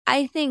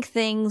I think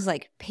things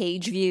like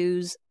page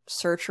views,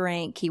 search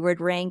rank,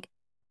 keyword rank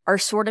are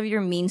sort of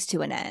your means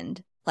to an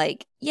end.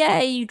 Like,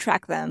 yeah, you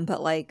track them, but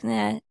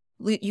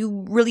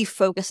you really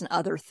focus on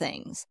other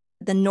things.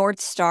 The North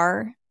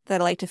Star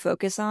that I like to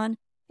focus on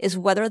is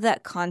whether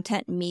that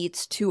content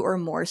meets 2 or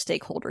more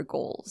stakeholder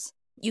goals.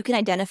 You can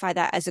identify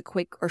that as a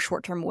quick or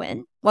short-term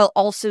win, while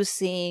also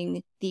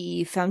seeing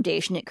the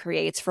foundation it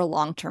creates for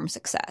long-term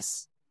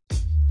success.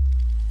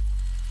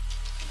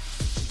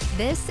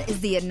 This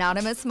is The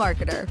Anonymous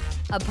Marketer,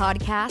 a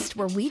podcast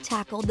where we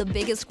tackle the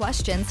biggest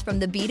questions from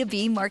the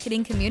B2B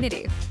marketing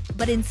community.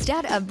 But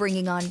instead of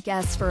bringing on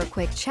guests for a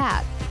quick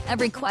chat,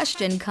 every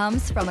question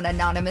comes from an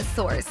anonymous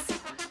source.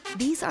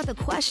 These are the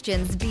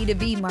questions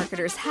B2B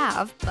marketers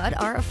have,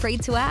 but are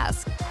afraid to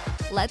ask.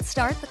 Let's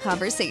start the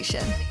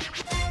conversation.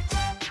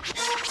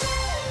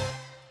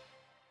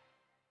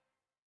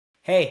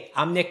 Hey,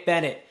 I'm Nick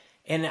Bennett,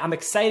 and I'm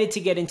excited to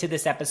get into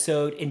this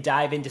episode and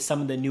dive into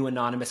some of the new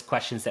anonymous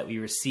questions that we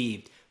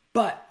received.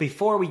 But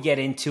before we get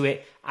into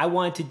it, I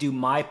wanted to do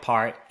my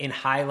part and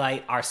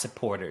highlight our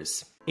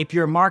supporters. If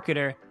you're a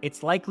marketer,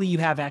 it's likely you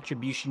have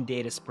attribution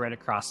data spread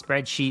across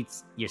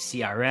spreadsheets, your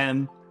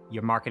CRM,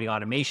 your marketing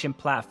automation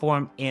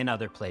platform, and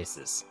other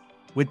places.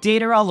 With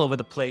data all over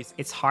the place,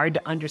 it's hard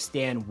to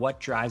understand what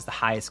drives the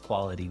highest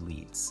quality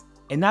leads.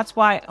 And that's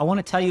why I want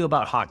to tell you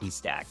about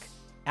HockeyStack.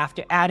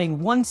 After adding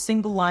one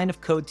single line of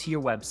code to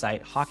your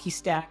website,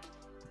 HockeyStack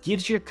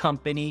gives your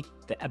company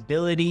the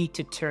ability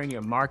to turn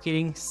your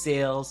marketing,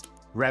 sales,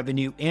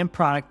 revenue, and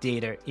product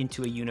data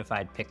into a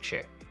unified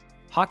picture.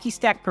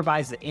 HockeyStack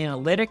provides the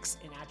analytics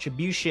and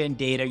attribution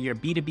data your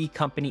B2B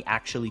company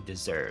actually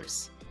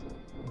deserves.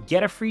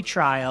 Get a free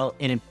trial,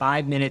 and in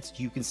 5 minutes,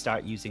 you can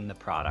start using the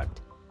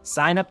product.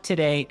 Sign up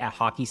today at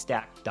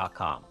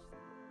hockeystack.com.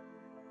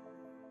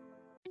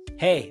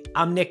 Hey,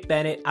 I'm Nick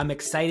Bennett. I'm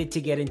excited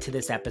to get into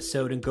this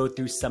episode and go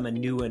through some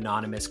new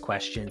anonymous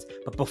questions.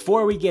 But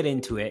before we get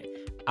into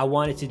it, I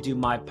wanted to do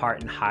my part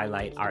and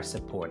highlight our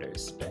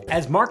supporters.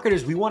 As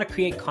marketers, we want to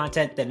create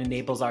content that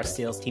enables our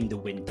sales team to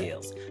win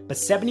deals. But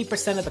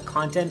 70% of the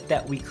content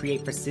that we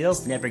create for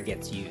sales never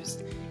gets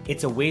used.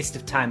 It's a waste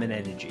of time and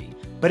energy.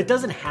 But it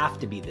doesn't have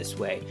to be this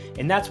way,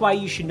 and that's why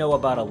you should know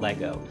about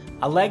Allego.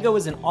 Allego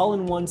is an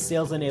all-in-one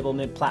sales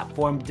enablement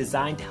platform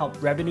designed to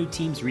help revenue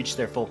teams reach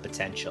their full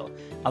potential.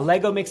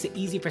 Allego makes it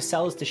easy for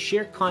sellers to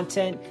share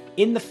content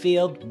in the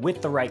field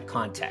with the right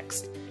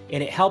context,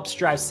 and it helps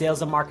drive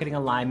sales and marketing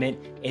alignment,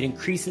 it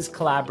increases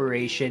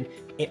collaboration,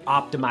 it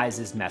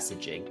optimizes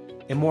messaging,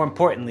 and more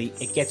importantly,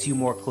 it gets you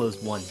more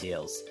closed-won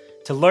deals.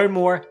 To learn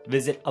more,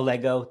 visit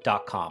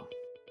allego.com.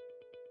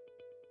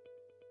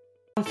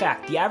 Fun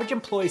fact, the average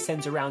employee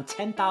sends around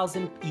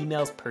 10,000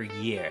 emails per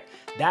year.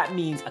 That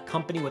means a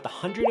company with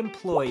 100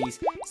 employees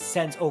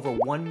sends over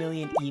 1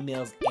 million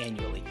emails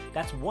annually.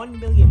 That's 1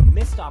 million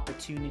missed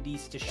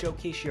opportunities to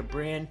showcase your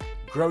brand,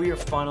 grow your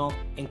funnel,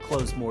 and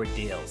close more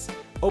deals.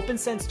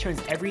 OpenSense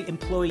turns every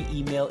employee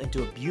email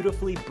into a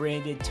beautifully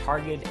branded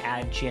targeted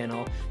ad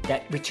channel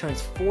that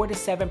returns 4 to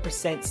 7%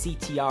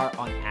 CTR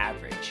on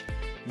average.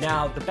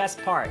 Now, the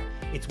best part,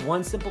 it's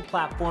one simple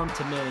platform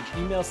to manage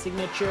email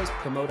signatures,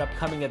 promote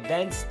upcoming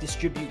events,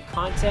 distribute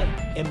content,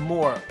 and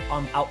more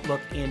on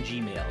Outlook and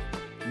Gmail.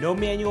 No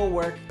manual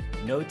work,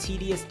 no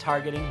tedious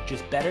targeting,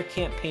 just better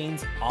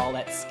campaigns all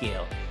at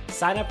scale.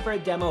 Sign up for a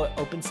demo at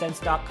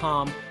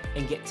opensense.com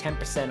and get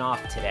 10%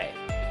 off today.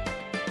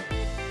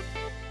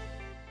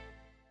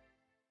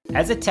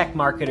 As a tech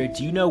marketer,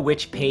 do you know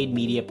which paid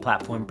media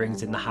platform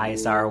brings in the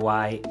highest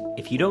ROI?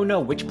 If you don't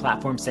know which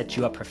platform sets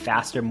you up for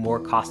faster, more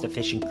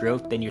cost-efficient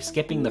growth, then you're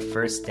skipping the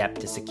first step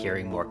to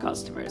securing more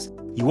customers.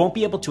 You won't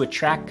be able to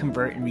attract,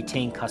 convert, and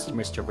retain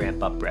customers to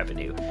ramp up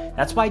revenue.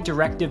 That's why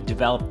Directive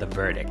developed The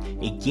Verdict,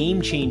 a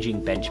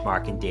game-changing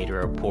benchmark and data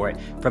report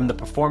from the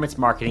performance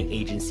marketing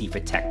agency for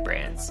tech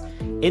brands.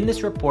 In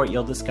this report,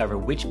 you'll discover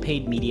which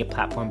paid media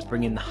platforms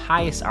bring in the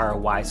highest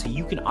ROI so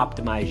you can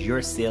optimize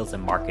your sales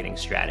and marketing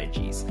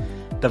strategies.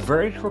 The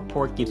Verdict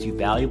report gives you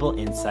valuable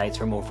insights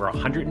from over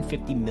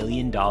 $150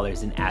 million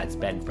in ad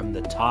spend from the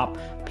top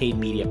paid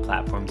media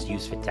platforms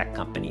used for tech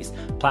companies,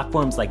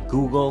 platforms like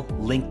Google,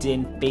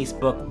 LinkedIn,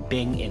 Facebook,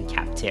 Bing, and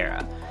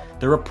Capterra.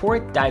 The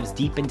report dives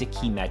deep into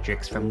key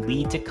metrics from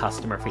lead to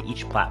customer for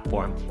each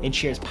platform and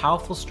shares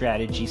powerful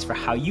strategies for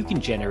how you can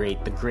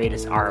generate the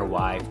greatest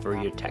ROI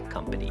for your tech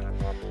company.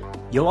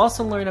 You'll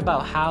also learn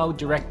about how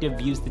Directive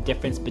views the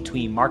difference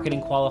between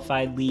marketing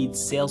qualified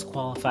leads, sales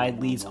qualified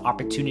leads,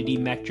 opportunity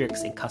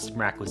metrics, and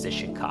customer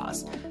acquisition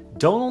costs.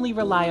 Don't only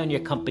rely on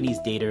your company's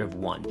data of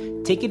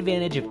one. Take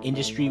advantage of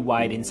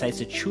industry-wide insights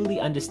to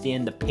truly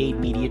understand the paid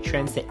media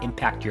trends that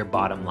impact your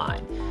bottom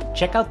line.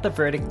 Check out The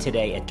Verdict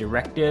today at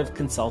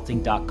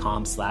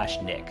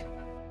directiveconsulting.com/Nick.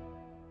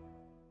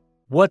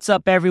 What's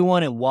up,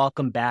 everyone, and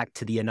welcome back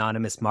to The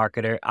Anonymous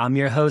Marketer. I'm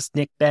your host,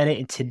 Nick Bennett,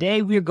 and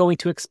today we are going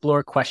to explore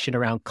a question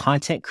around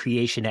content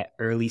creation at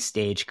early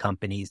stage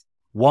companies.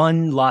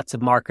 One lots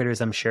of marketers,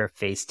 I'm sure,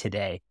 face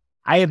today.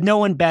 I have no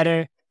one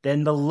better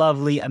than the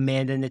lovely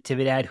Amanda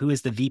Natividad, who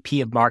is the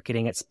VP of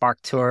Marketing at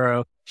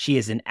SparkToro. She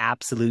is an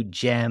absolute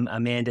gem.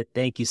 Amanda,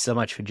 thank you so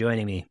much for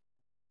joining me.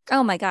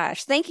 Oh my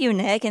gosh. Thank you,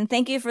 Nick. And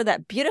thank you for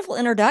that beautiful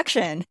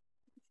introduction.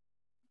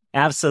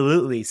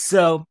 Absolutely.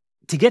 So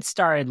to get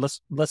started,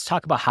 let's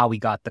talk about how we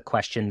got the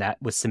question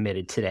that was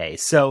submitted today.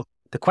 So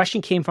the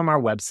question came from our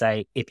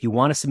website. If you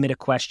want to submit a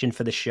question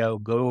for the show,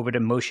 go over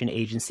to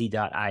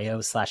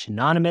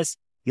motionagency.io/anonymous.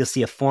 You'll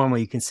see a form where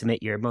you can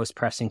submit your most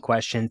pressing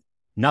questions.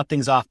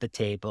 Nothing's off the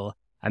table.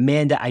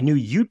 Amanda, I knew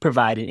you'd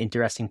provide an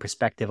interesting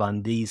perspective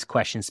on these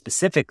questions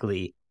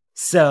specifically.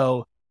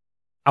 So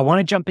I want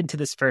to jump into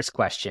this first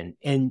question.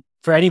 And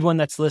for anyone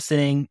that's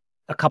listening,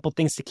 a couple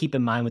things to keep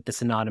in mind with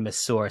this anonymous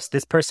source.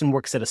 This person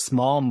works at a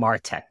small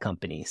MarTech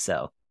company.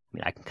 So,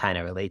 I can kind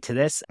of relate to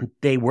this.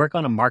 They work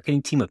on a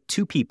marketing team of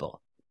 2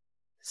 people.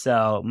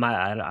 So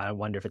I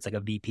wonder if it's like a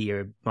VP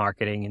or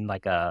marketing and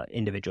like a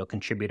individual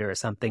contributor or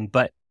something.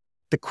 But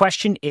the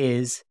question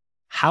is,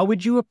 how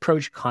would you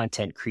approach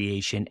content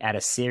creation at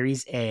a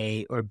Series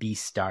A or B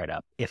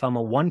startup? If I'm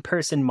a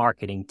one-person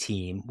marketing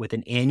team with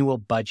an annual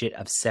budget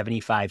of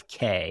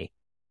 $75K,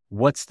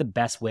 what's the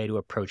best way to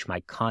approach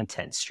my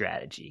content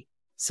strategy?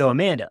 So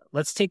Amanda,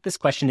 let's take this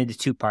question into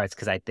 2 parts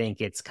because I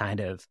think it's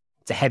a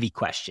heavy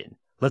question.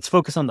 Let's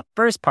focus on the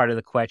first part of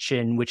the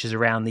question, which is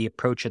around the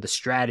approach or the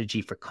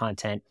strategy for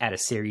content at a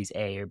Series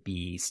A or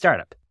B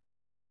startup.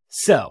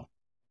 So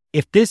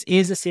if this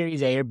is a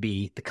Series A or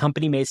B, the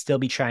company may still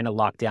be trying to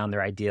lock down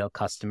their ideal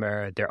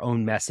customer, their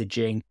own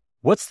messaging.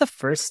 What's the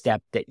first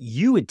step that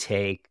you would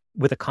take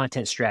with a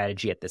content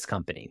strategy at this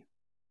company?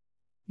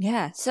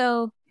 Yeah.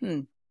 So,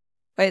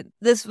 But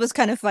this was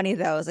kind of funny,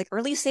 though. It was like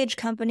early stage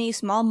company,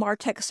 small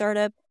MarTech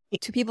startup,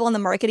 2 people on the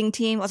marketing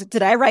team. I was like,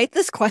 did I write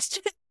this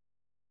question?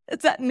 Is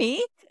that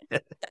me?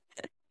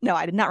 No,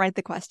 I did not write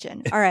the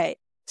question. All right.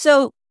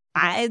 So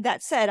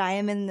that said, I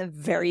am in a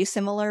very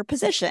similar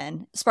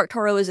position.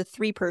 SparkToro is a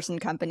 3-person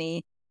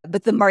company,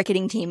 but the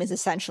marketing team is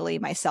essentially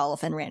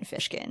myself and Rand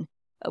Fishkin.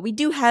 We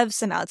do have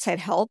some outside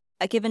help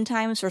at given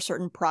times for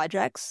certain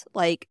projects.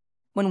 Like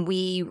when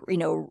we,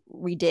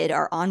 redid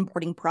our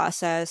onboarding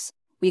process,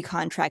 we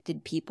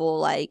contracted people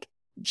like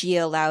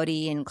Gia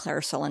Laudy and Claire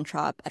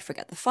Solentrop at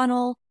Forget the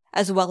Funnel,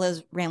 as well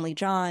as Ramley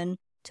John,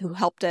 who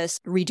helped us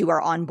redo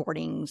our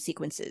onboarding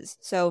sequences.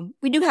 So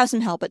we do have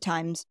some help at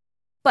times.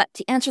 But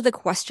to answer the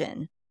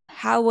question,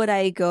 how would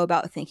I go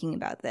about thinking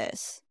about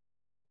this?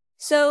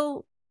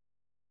 So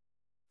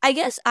I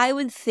guess I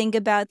would think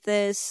about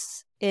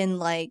this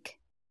in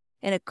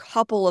a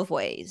couple of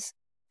ways.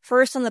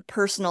 First, on the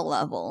personal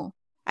level,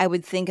 I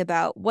would think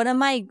about what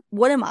am I,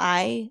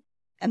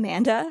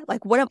 Amanda?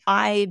 What am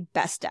I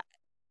best at?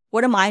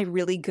 What am I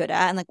really good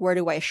at? And where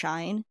do I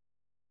shine?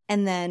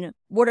 And then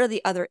what are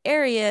the other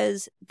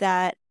areas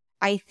that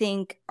I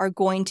think are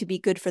going to be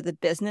good for the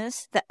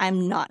business that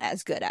I'm not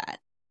as good at,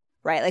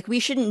 right? We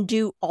shouldn't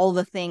do all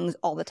the things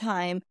all the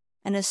time.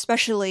 And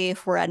especially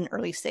if we're at an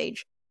early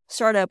stage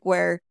startup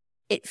where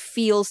it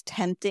feels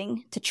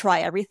tempting to try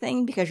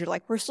everything because you're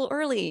like, we're still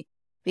early.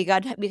 We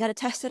got to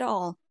test it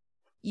all.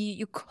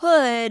 You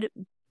could,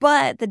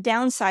 but the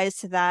downsides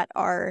to that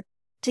are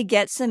to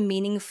get some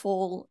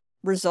meaningful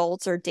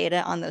results or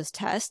data on those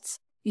tests,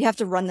 you have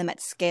to run them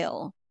at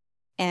scale.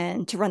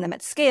 And to run them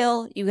at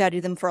scale, you got to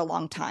do them for a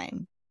long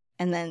time.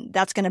 And then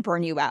that's going to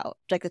burn you out.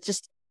 It's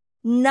just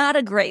not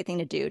a great thing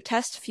to do.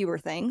 Test fewer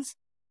things,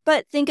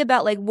 but think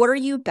about what are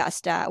you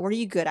best at? What are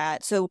you good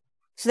at? So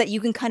that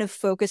you can kind of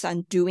focus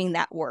on doing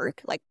that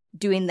work,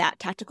 doing that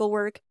tactical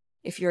work.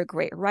 If you're a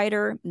great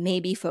writer,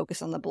 maybe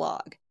focus on the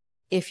blog.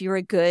 If you're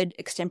a good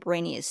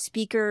extemporaneous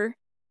speaker,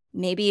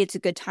 maybe it's a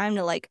good time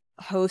to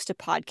host a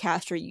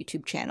podcast or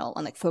YouTube channel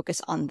and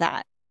focus on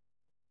that.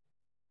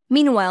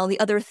 Meanwhile, the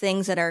other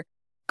things that are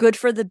good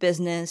for the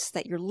business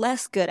that you're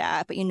less good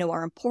at, but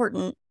are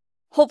important,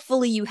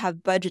 hopefully you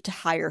have budget to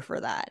hire for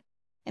that.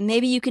 And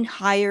maybe you can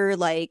hire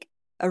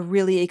a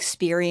really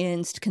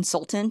experienced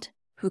consultant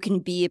who can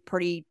be a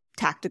pretty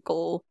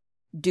tactical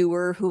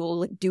doer who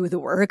will do the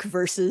work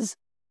versus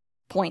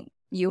point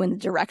you in the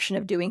direction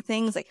of doing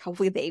things.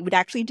 Hopefully they would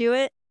actually do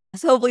it.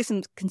 So hopefully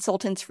some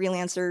consultants,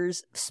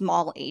 freelancers,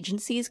 small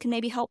agencies can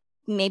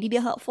maybe be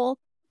helpful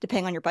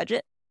depending on your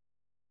budget.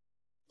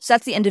 So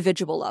that's the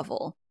individual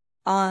level.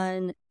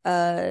 On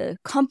a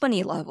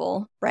company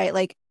level,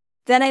 right?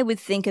 Then I would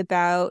think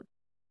about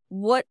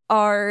what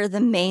are the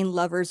main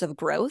levers of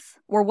growth,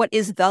 or what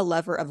is the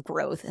lever of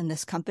growth in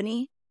this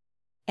company?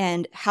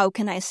 And how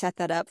can I set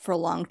that up for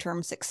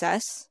long-term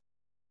success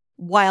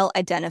while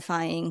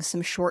identifying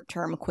some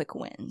short-term quick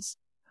wins?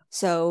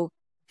 So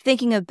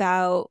thinking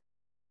about,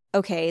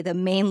 okay, the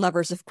main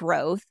levers of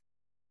growth,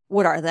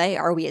 what are they?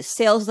 Are we a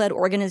sales-led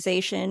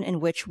organization in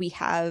which we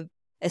have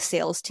a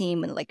sales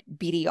team and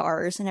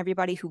BDRs and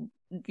everybody who,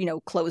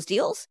 close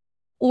deals?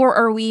 Or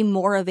are we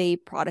more of a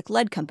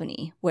product-led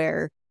company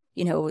where,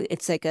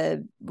 it's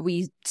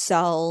we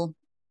sell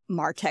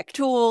MarTech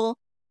tool,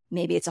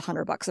 maybe it's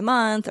 $100 a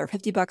month or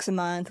 $50 a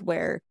month,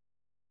 where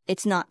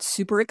it's not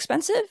super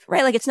expensive,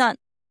 right? It's not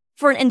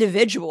for an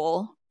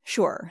individual,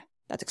 sure,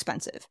 that's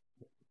expensive.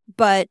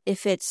 But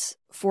if it's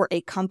for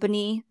a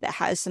company that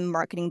has some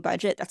marketing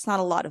budget, that's not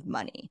a lot of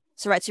money.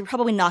 So you're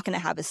probably not going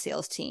to have a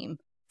sales team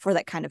for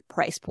that kind of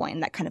price point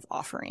and that kind of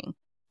offering.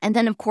 And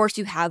then, of course,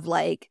 you have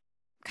like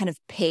kind of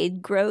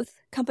paid growth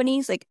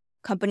companies, like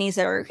companies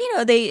that are,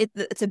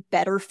 it's a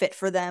better fit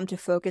for them to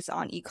focus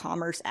on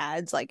e-commerce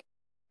ads, like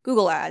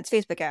Google ads,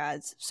 Facebook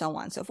ads, so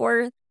on and so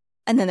forth.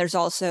 And then there's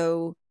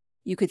also,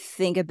 you could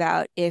think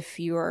about if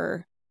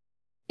your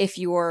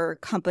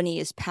company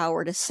is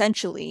powered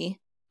essentially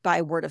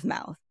by word of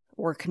mouth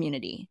or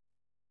community.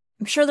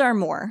 I'm sure there are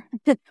more,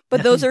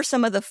 but those are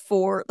some of the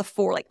four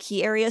like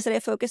key areas that I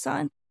focus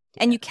on.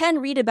 And you can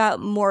read about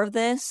more of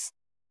this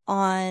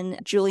on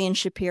Julian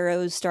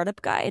Shapiro's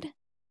startup guide.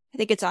 I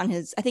think it's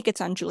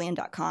on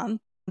julian.com.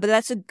 But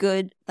that's a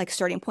good like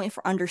starting point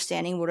for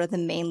understanding what are the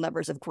main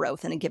levers of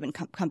growth in a given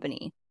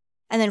company.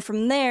 And then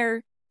from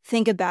there,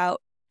 think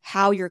about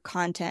how your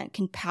content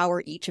can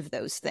power each of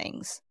those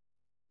things.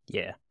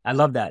 Yeah, I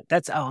love that.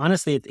 That's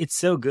honestly, it's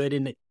so good.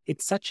 And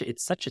it's such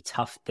a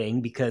tough thing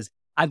because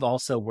I've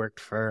also worked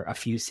for a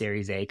few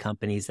Series A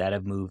companies that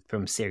have moved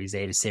from Series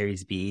A to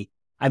Series B.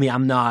 I mean,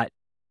 I'm not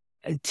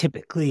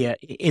typically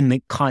in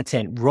the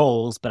content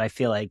roles, but I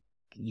feel like,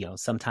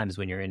 sometimes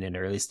when you're in an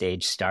early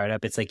stage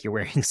startup, it's like you're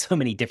wearing so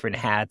many different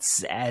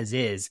hats as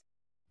is.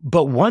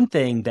 But one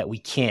thing that we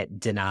can't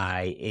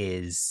deny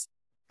is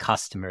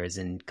customers,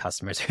 and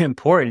customers are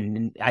important.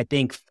 And I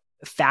think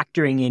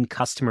factoring in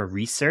customer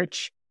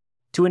research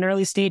to an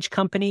early stage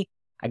company,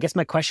 I guess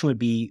my question would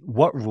be,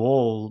 what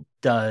role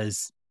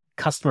does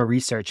customer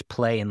research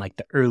play in like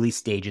the early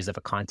stages of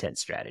a content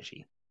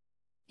strategy?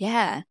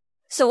 Yeah.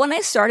 So when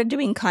I started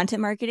doing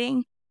content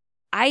marketing,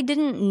 I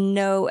didn't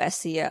know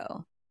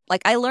SEO.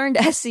 Like I learned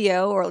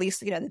SEO, or at least,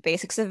 the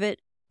basics of it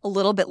a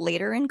little bit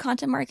later in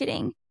content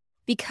marketing,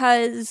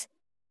 because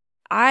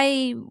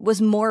I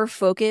was more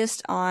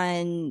focused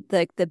on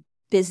like the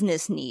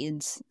business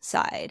needs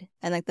side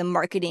and like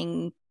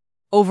the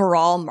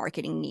overall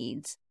marketing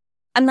needs.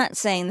 I'm not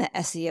saying that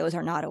SEOs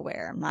are not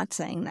aware. I'm not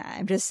saying that.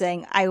 I'm just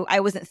saying I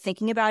wasn't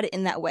thinking about it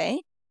in that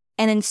way.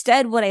 And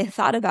instead, what I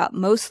thought about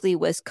mostly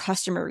was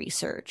customer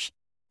research,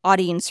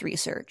 audience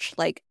research.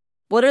 Like,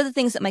 what are the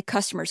things that my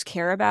customers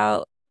care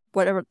about?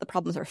 What are the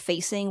problems they're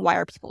facing? Why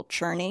are people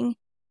churning?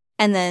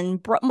 And then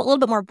a little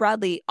bit more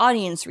broadly,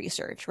 audience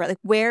research, right? Like,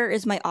 where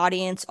is my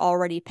audience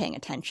already paying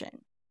attention?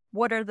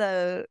 What are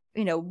the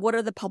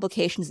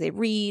publications they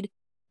read?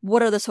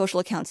 What are the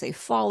social accounts they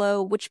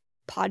follow? Which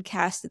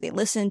podcasts do they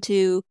listen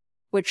to?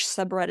 Which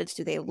subreddits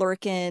do they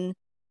lurk in?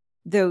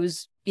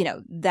 Those,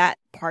 that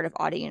part of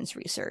audience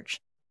research.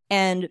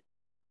 And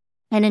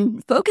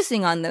in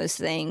focusing on those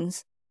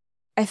things,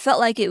 I felt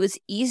like it was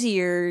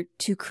easier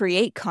to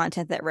create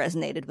content that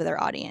resonated with our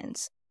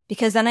audience,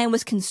 because then I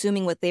was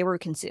consuming what they were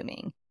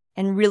consuming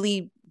and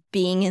really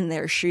being in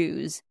their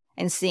shoes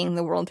and seeing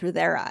the world through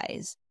their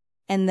eyes.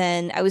 And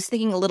then I was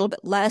thinking a little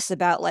bit less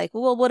about like,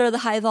 well, what are the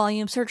high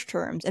volume search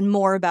terms, and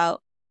more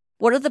about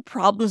what are the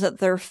problems that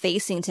they're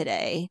facing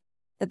today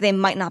that they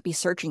might not be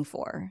searching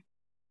for.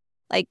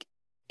 Like,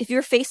 if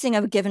you're facing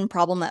a given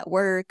problem at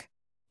work,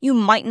 you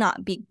might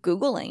not be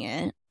Googling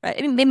it, right?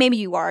 I mean, maybe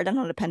you are. I don't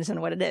know. It depends on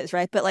what it is,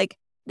 right? But like,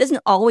 it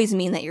doesn't always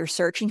mean that you're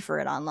searching for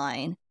it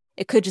online.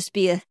 It could just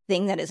be a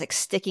thing that is like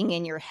sticking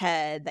in your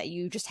head that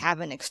you just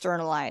haven't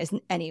externalized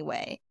in any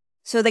way.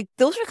 So like,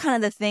 those are kind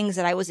of the things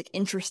that I was like,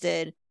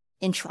 interested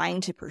in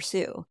trying to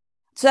pursue.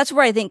 So that's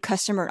where I think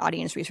customer and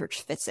audience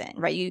research fits in,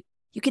 right?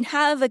 You can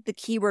have like the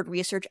keyword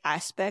research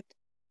aspect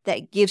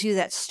that gives you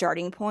that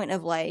starting point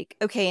of like,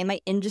 okay, in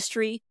my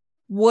industry,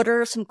 what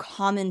are some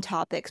common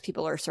topics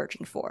people are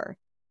searching for?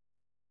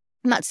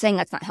 I'm not saying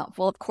that's not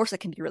helpful. Of course, it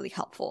can be really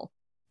helpful.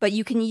 But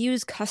you can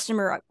use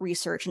customer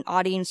research and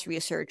audience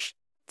research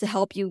to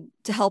help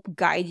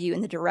guide you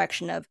in the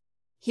direction of,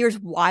 here's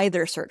why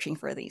they're searching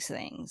for these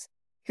things.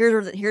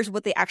 Here's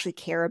what they actually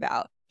care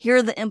about. Here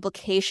are the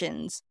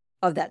implications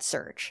of that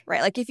search,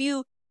 right? Like if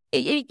you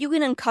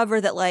can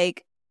uncover that,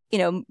 like,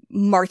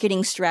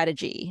 marketing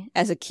strategy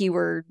as a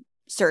keyword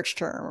search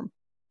term,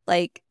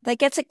 like that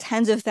gets like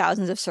tens of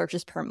thousands of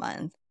searches per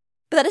month.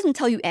 But that doesn't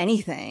tell you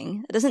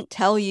anything. It doesn't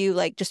tell you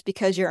like, just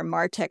because you're a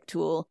MarTech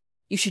tool,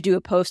 you should do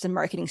a post and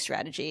marketing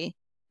strategy.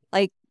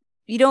 Like,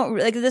 you don't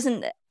like, it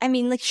doesn't, I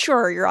mean, like,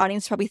 sure, your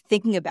audience is probably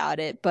thinking about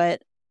it,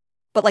 but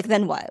like,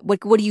 then what?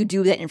 What do you do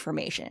with that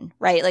information,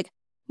 right? Like,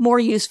 more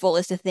useful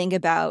is to think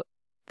about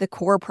the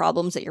core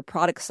problems that your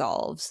product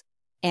solves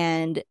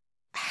and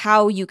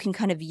how you can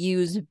kind of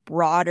use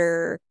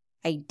broader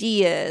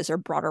ideas or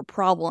broader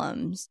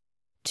problems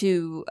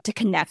to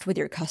connect with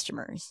your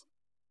customers.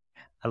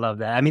 I love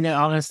that. I mean,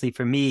 honestly,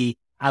 for me,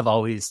 I've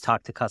always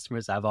talked to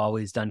customers. I've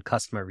always done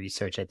customer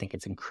research. I think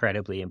it's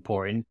incredibly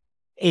important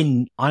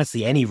in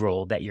honestly any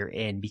role that you're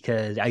in,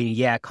 because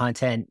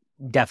content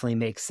definitely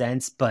makes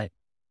sense. But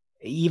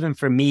even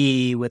for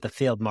me with a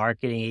field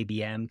marketing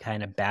ABM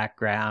kind of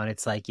background,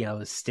 it's like,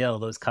 still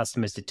those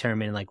customers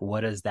determine like,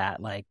 what does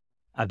that like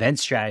event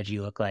strategy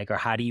look like? Or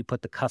how do you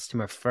put the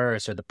customer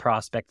first or the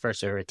prospect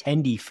first or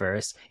attendee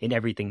first in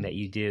everything that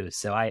you do?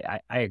 So I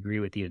agree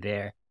with you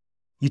there.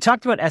 You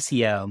talked about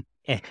SEO.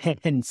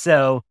 And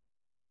so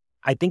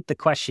I think the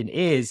question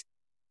is,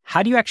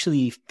 how do you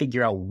actually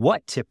figure out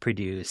what to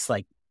produce?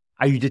 Like,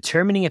 are you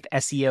determining if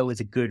SEO is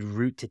a good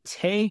route to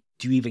take?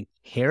 Do you even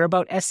care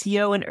about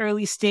SEO in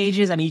early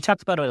stages? I mean, you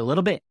talked about it a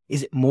little bit.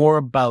 Is it more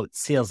about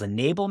sales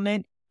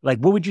enablement? Like,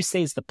 what would you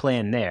say is the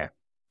plan there?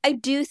 I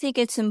do think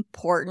it's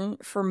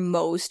important for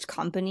most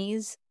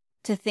companies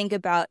to think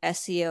about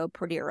SEO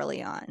pretty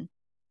early on.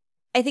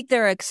 I think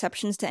there are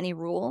exceptions to any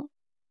rule,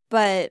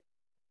 but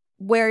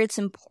where it's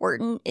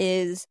important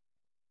is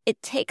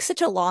it takes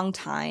such a long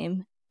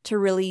time to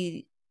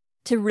really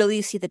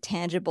see the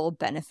tangible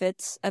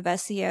benefits of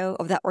SEO,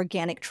 of that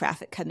organic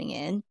traffic coming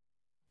in.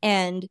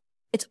 And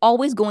it's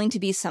always going to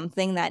be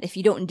something that if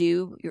you don't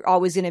do, you're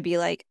always going to be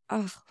like,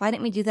 oh, why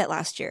didn't we do that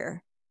last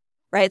year?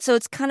 Right? So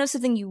it's kind of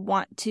something you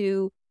want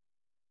to,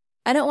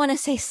 I don't want to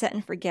say set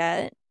and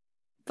forget,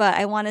 but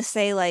I want to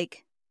say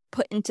like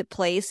put into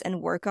place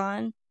and work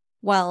on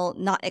while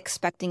not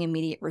expecting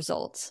immediate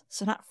results.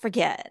 So not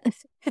forget.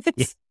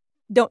 Yeah.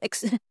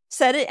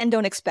 Set it and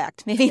don't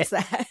expect. Maybe it's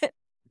that.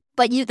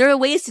 But there are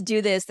ways to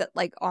do this that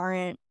like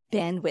aren't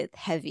bandwidth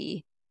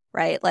heavy,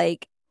 right?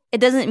 Like it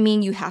doesn't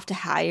mean you have to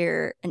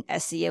hire an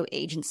SEO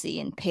agency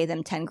and pay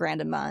them 10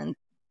 grand a month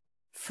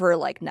for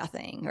like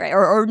nothing, right?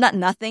 Or not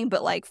nothing,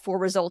 but like for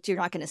results you're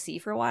not going to see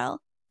for a while.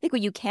 I think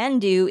what you can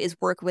do is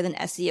work with an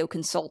SEO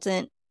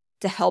consultant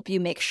to help you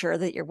make sure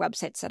that your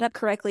website's set up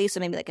correctly. So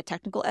maybe like a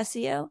technical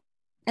SEO.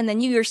 And then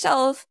you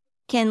yourself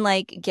can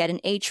like get an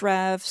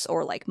Ahrefs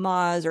or like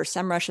Moz or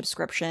SEMrush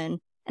subscription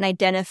and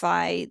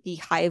identify the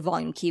high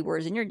volume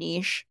keywords in your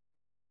niche.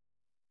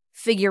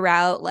 Figure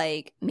out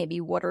like maybe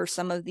what are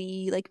some of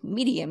the like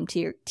medium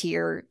tier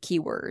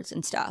keywords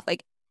and stuff.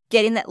 Like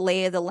getting that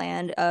lay of the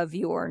land of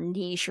your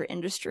niche or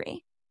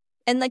industry.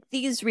 And like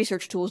these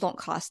research tools don't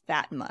cost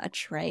that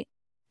much, right?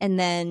 And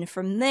then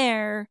from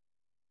there,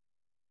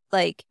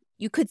 like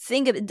you could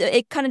think of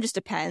it kind of just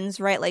depends,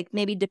 right? Like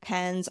maybe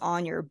depends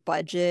on your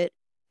budget,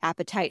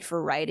 appetite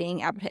for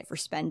writing, appetite for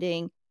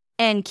spending,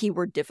 and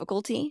keyword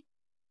difficulty.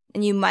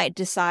 And you might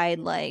decide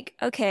like,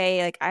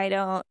 okay, like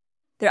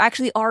there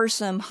actually are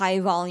some high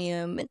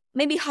volume,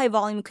 maybe high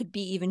volume could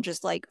be even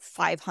just like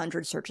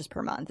 500 searches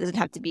per month. It doesn't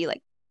have to be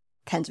like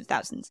tens of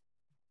thousands.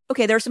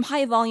 Okay, there are some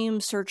high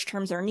volume search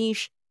terms that are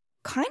niche,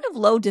 kind of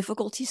low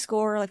difficulty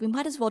score. Like we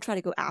might as well try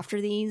to go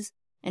after these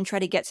and try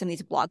to get some of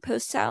these blog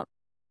posts out.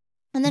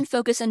 And then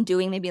focus on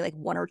doing maybe like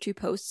 1 or 2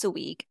 posts a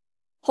week.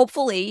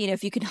 Hopefully,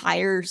 if you can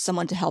hire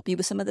someone to help you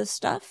with some of this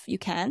stuff, you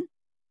can.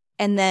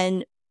 And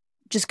then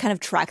just kind of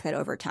track that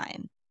over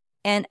time.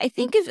 And I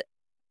think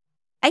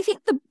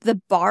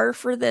the bar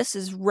for this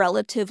is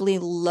relatively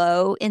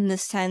low in the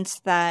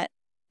sense that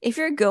if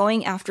you're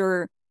going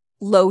after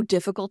low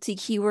difficulty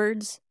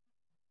keywords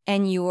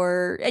and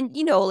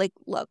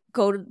look,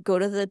 go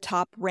to the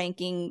top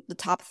ranking, the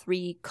top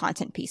 3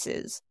 content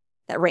pieces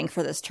that rank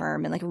for this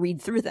term and like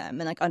read through them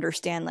and like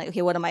understand like,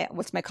 okay,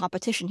 what's my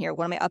competition here?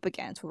 What am I up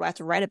against? What do I have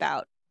to write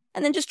about?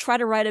 And then just try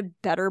to write a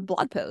better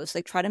blog post.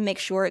 Like try to make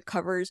sure it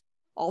covers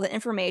all the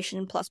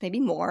information plus maybe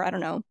more. I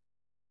don't know.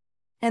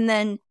 And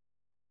then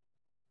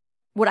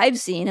what I've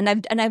seen, and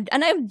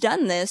I've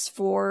done this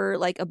for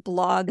like a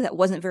blog that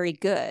wasn't very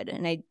good,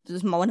 and this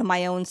was one of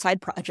my own side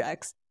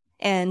projects.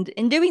 And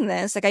in doing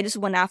this, like I just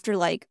went after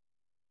like,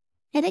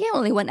 I think I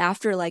only went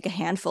after like a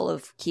handful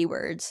of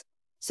keywords.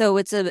 So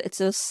it's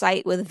a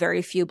site with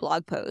very few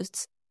blog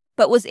posts,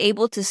 but was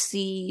able to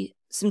see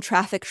some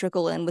traffic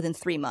trickle in within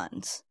 3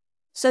 months.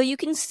 So you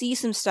can see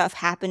some stuff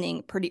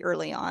happening pretty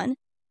early on.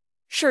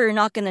 Sure, you're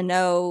not going to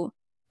know,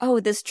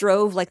 oh, this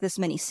drove like this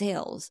many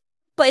sales.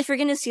 But if you're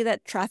going to see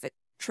that traffic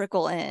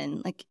trickle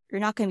in, like you're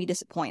not going to be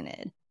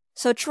disappointed.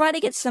 So try to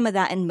get some of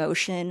that in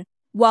motion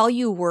while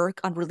you work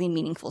on really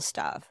meaningful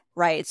stuff,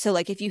 right? So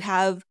like if you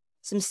have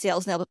some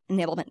sales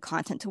enablement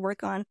content to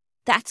work on,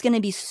 that's going to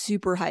be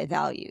super high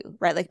value,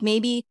 right? Like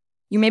maybe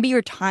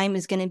your time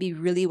is going to be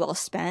really well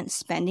spent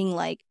spending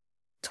like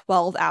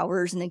 12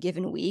 hours in a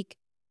given week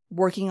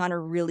working on a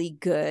really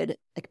good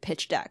like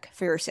pitch deck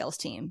for your sales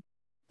team.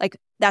 Like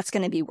that's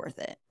going to be worth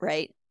it,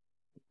 right?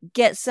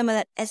 Get some of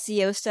that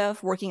SEO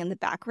stuff working in the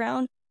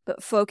background,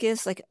 but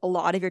focus like a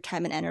lot of your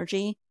time and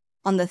energy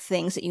on the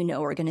things that you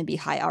know are going to be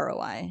high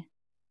ROI.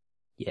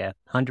 Yeah,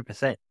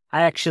 100%.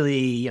 I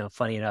actually,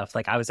 funny enough,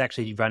 like I was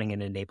actually running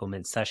an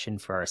enablement session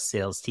for our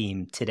sales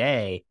team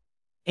today.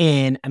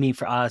 And I mean,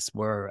 for us,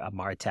 we're a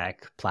MarTech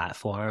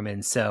platform.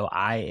 And so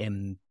I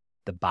am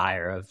the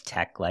buyer of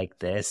tech like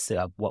this,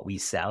 of what we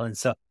sell. And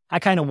so I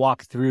kind of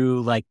walk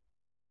through like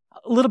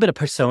a little bit of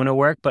persona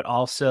work, but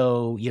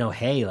also,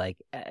 hey, like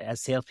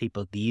as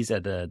salespeople, these are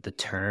the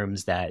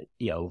terms that,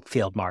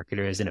 field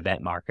marketers and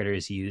event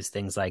marketers use,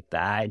 things like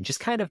that. And just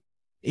kind of,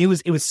 it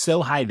was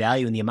so high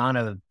value in the amount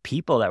of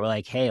people that were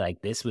like, hey,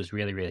 like this was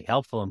really, really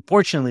helpful.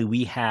 Unfortunately,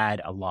 we had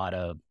a lot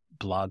of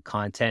blog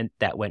content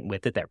that went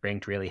with it that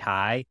ranked really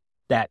high,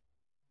 that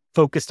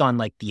focused on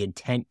like the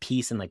intent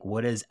piece and like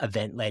what does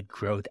event-led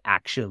growth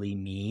actually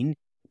mean?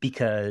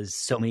 Because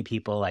so many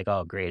people like,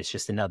 oh, great, it's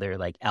just another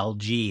like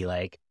LG,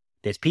 like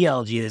there's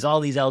PLG, there's all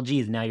these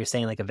LGs. And now you're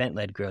saying like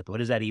event-led growth. What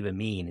does that even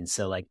mean? And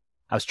so like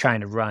I was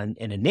trying to run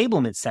an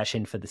enablement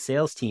session for the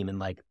sales team and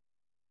like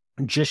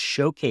just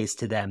showcase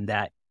to them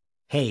that,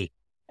 hey,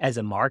 as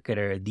a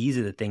marketer, these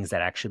are the things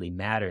that actually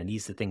matter. And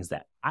these are the things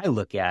that I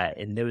look at.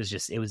 And it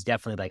was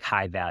definitely like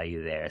high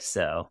value there.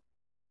 So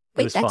it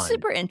Wait, was that's fun.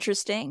 super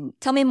interesting.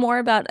 Tell me more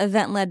about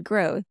event-led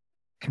growth.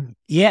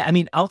 Yeah, I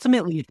mean,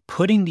 ultimately, it's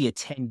putting the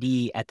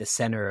attendee at the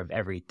center of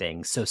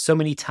everything. So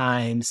many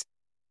times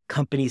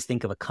companies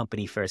think of a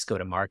company first go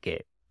to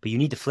market, but you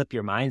need to flip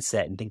your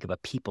mindset and think of a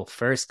people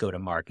first go to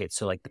market.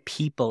 So like the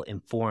people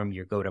inform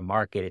your go to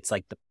market. It's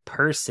like the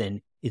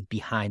person is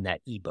behind that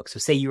ebook. So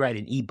say you write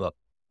an ebook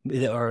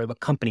or a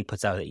company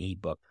puts out an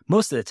ebook.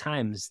 Most of the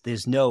times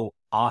there's no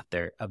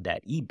author of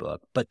that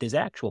ebook, but there's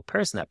an actual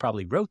person that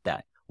probably wrote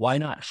that. Why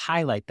not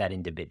highlight that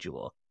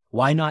individual?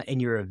 Why not in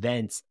your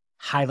events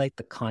highlight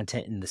the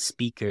content and the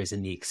speakers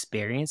and the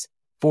experience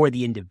for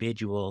the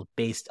individual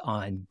based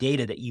on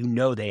data that you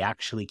know they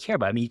actually care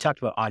about? I mean, you talked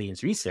about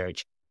audience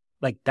research.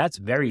 Like that's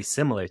very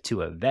similar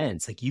to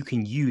events. Like you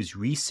can use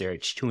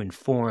research to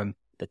inform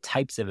the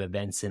types of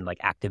events and like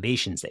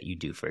activations that you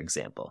do, for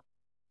example.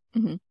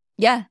 Mm-hmm.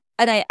 Yeah.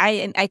 And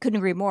I couldn't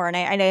agree more.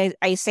 And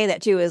I say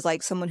that too as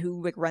like someone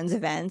who like runs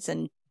events,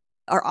 and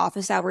our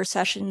office hour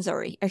sessions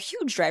are a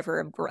huge driver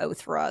of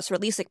growth for us, or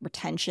at least like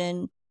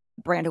retention,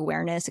 brand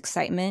awareness,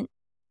 excitement.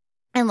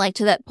 And like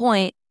to that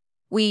point,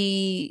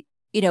 we,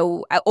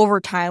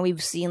 over time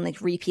we've seen like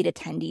repeat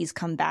attendees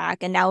come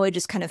back, and now it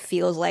just kind of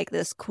feels like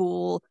this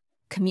cool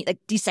like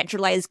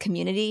decentralized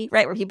community,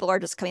 right? Where people are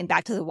just coming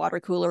back to the water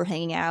cooler,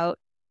 hanging out.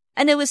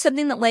 And it was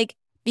something that like,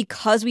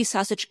 because we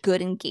saw such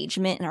good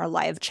engagement in our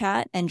live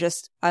chat and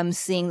just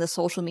seeing the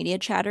social media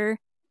chatter,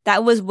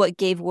 that was what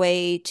gave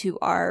way to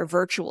our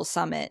virtual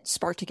summit,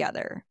 Spark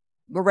Together.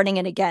 We're running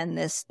it again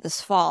this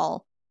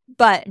fall.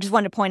 But just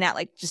wanted to point out,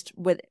 like, just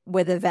with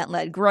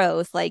event-led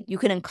growth, like, you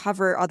can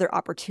uncover other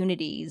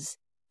opportunities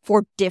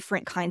for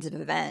different kinds of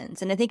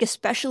events. And I think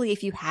especially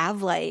if you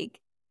have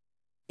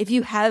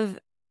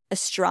a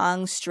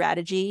strong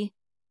strategy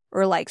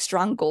or like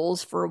strong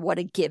goals for what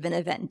a given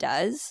event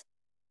does,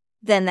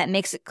 then that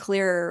makes it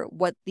clear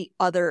what the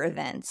other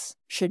events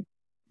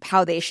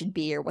how they should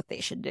be or what they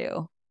should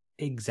do.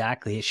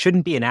 Exactly. It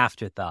shouldn't be an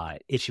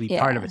afterthought. It should be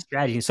part of a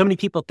strategy. And so many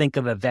people think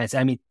of events.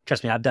 I mean,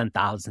 trust me, I've done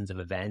thousands of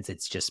events.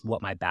 It's just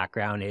what my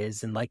background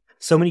is. And like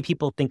so many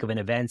people think of an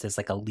event as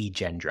like a lead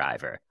gen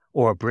driver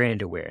or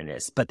brand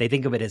awareness, but they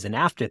think of it as an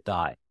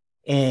afterthought.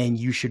 And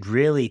you should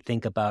really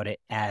think about it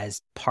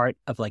as part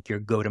of like your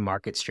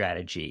go-to-market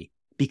strategy,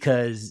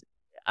 because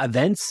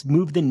events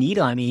move the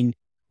needle. I mean,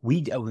 we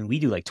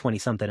do like 20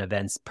 something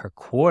events per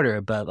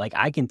quarter, but like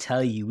I can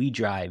tell you, we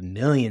drive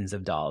millions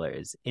of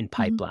dollars in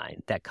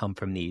pipeline that come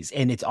from these,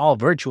 and it's all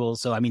virtual.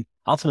 So, I mean,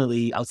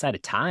 ultimately outside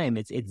of time,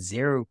 it's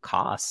zero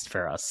cost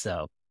for us.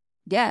 So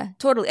yeah,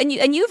 totally.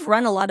 And you've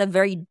run a lot of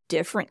very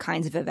different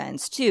kinds of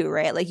events too,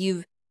 right? Like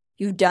you've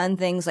done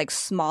things like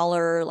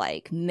smaller,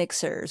 like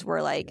mixers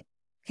where like,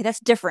 okay,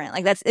 that's different.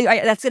 Like that's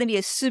going to be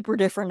a super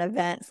different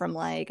event from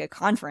like a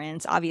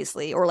conference,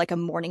 obviously, or like a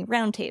morning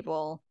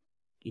roundtable.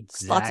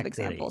 Exactly. Lots of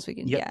examples we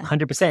can,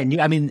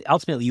 100%. I mean,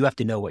 ultimately, you have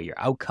to know what your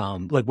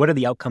outcome, like what are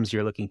the outcomes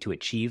you're looking to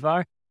achieve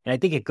are. And I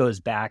think it goes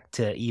back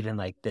to even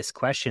like this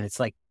question. It's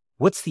like,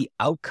 what's the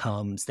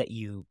outcomes that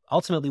you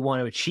ultimately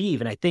want to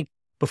achieve? And I think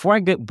before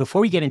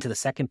we get into the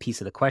second piece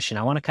of the question,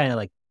 I want to kind of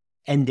like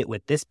end it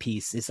with this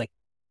piece. Is like,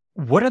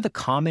 what are the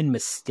common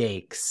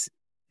mistakes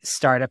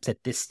startups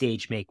at this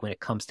stage make when it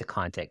comes to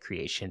content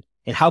creation,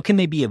 and how can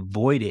they be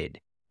avoided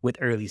with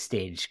early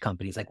stage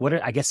companies? Like, what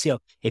are, I guess,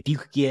 if you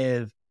could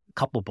give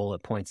couple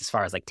bullet points as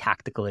far as like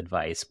tactical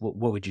advice, what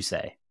would you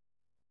say?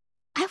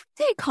 I would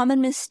say a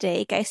common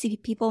mistake I see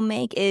people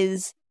make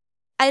is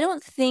I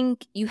don't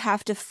think you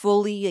have to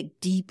fully like,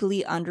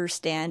 deeply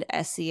understand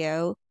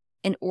SEO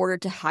in order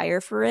to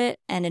hire for it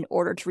and in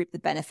order to reap the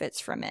benefits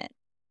from it.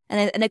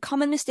 And a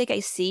common mistake I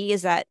see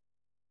is that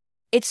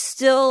it's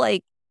still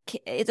like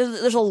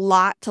there's a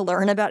lot to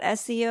learn about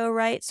SEO,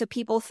 right? So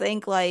people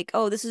think like,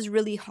 oh, this is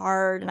really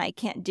hard and I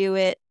can't do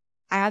it.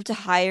 I have to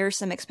hire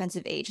some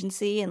expensive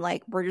agency and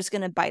like, we're just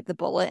going to bite the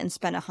bullet and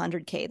spend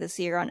 $100K this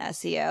year on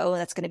SEO.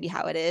 And that's going to be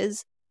how it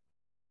is.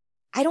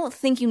 I don't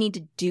think you need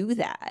to do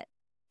that.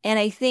 And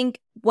I think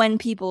when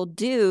people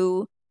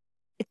do,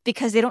 it's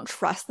because they don't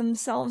trust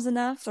themselves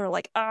enough. They're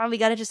like, oh, we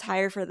got to just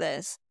hire for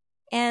this.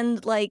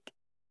 And like,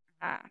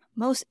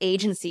 most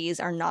agencies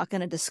are not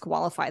going to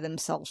disqualify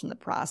themselves from the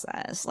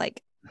process.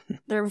 Like,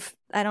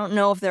 I don't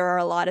know if there are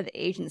a lot of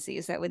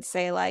agencies that would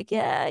say like,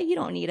 yeah, you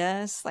don't need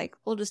us. Like,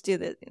 we'll just do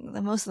this.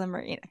 Most of them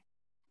are,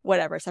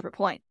 whatever, separate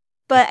point.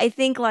 But I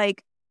think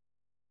like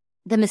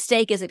the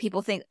mistake is that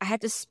people think I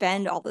have to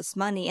spend all this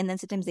money, and then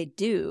sometimes they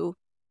do,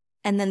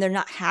 and then they're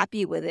not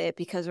happy with it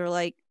because they're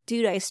like,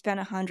 dude, I spent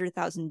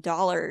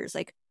 $100,000.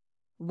 Like,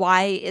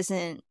 why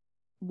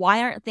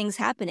aren't things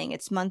happening?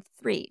 It's month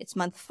 3, it's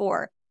month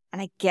 4.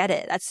 And I get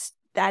it.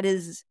 That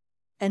is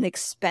an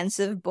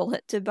expensive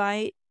bullet to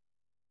bite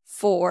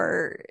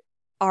for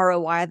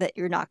ROI that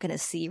you're not going to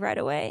see right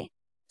away.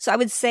 So I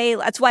would say,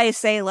 that's why I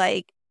say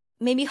like,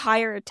 maybe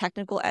hire a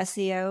technical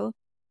SEO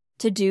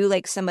to do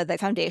like some of the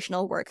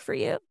foundational work for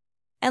you.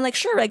 And like,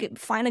 sure, like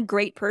find a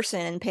great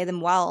person and pay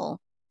them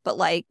well, but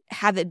like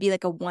have it be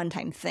like a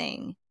one-time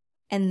thing.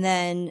 And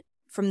then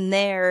from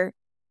there,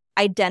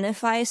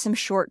 identify some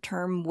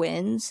short-term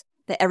wins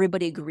that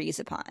everybody agrees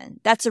upon.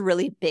 That's a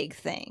really big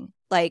thing.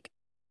 Like,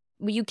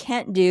 what you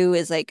can't do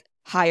is like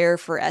hire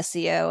for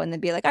SEO and then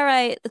be like, all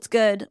right, that's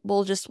good.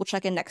 We'll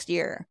check in next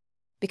year.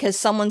 Because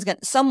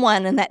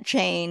someone in that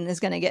chain is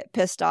gonna get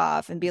pissed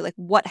off and be like,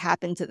 what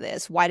happened to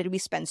this? Why did we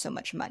spend so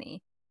much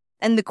money?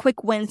 And the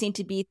quick wins need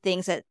to be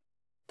things that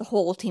the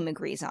whole team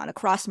agrees on,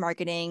 across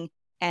marketing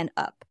and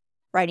up,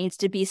 right? It needs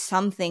to be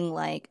something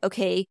like,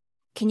 okay,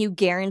 can you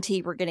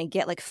guarantee we're gonna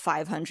get like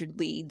 500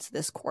 leads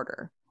this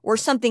quarter? Or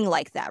something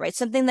like that, right?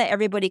 Something that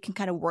everybody can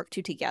kind of work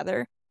to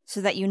together so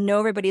that you know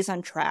everybody's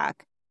on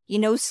track, you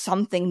know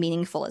something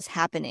meaningful is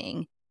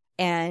happening,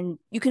 and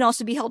you can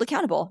also be held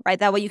accountable, right?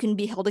 That way you can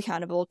be held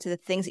accountable to the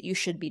things that you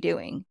should be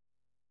doing.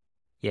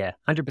 Yeah,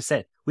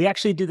 100%. We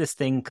actually do this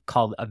thing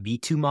called a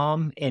V2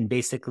 mom, and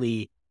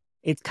basically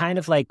it's kind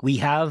of like we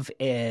have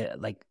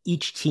like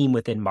each team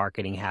within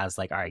marketing has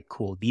like, all right,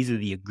 cool. These are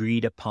the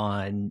agreed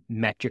upon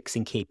metrics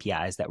and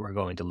KPIs that we're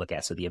going to look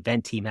at. So the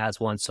event team has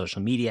one,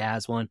 social media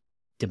has one,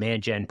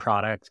 demand gen,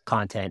 product,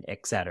 content,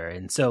 et cetera.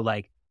 And so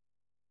like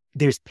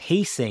there's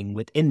pacing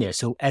within there.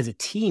 So as a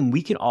team,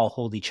 we can all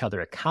hold each other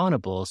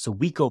accountable. So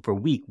week over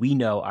week, we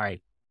know, all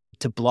right,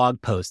 to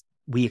blog posts,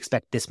 we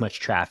expect this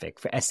much traffic.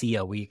 For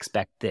SEO, we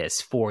expect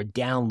this. For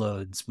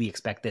downloads, we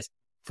expect this.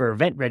 For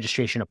event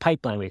registration or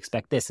pipeline, we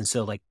expect this. And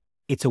so like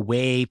it's a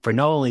way for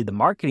not only the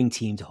marketing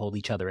team to hold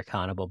each other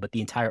accountable, but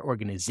the entire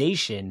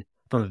organization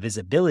from a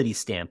visibility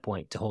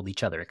standpoint to hold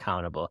each other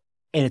accountable.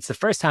 And it's the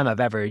first time I've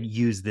ever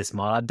used this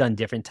model. I've done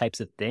different types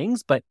of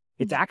things, but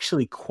it's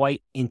actually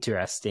quite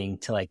interesting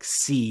to like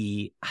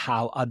see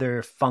how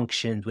other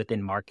functions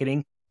within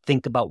marketing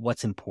think about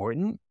what's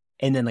important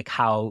and then like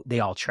how they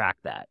all track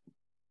that.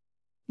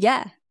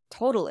 Yeah,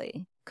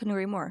 totally. Couldn't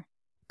agree more.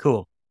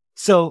 Cool.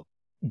 So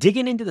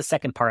digging into the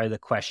second part of the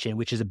question,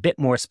 which is a bit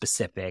more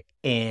specific,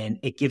 and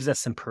it gives us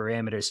some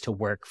parameters to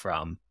work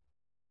from.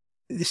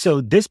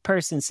 So this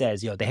person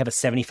says, they have a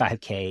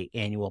 $75K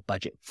annual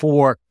budget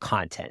for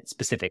content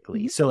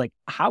specifically. Mm-hmm. So like,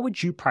 how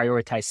would you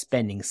prioritize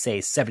spending, say,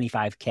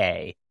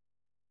 $75K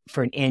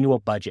for an annual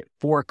budget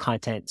for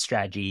content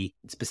strategy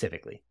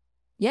specifically?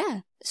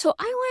 Yeah. So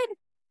I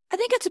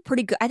think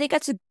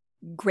that's a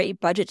great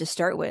budget to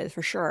start with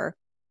for sure.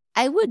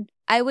 I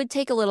would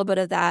take a little bit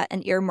of that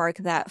and earmark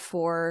that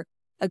for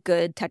a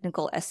good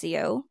technical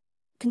SEO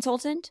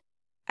consultant.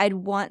 I'd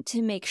want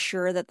to make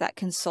sure that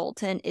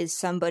consultant is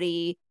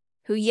somebody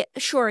who,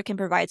 sure, can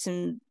provide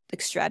some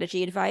like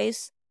strategy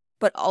advice,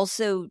 but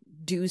also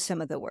do some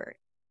of the work.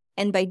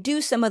 And by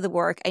do some of the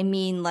work, I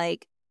mean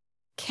like,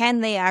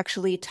 can they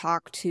actually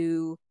talk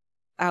to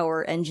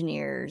our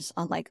engineers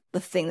on like the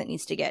thing that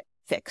needs to get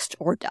fixed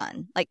or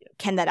done? Like,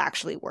 can that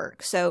actually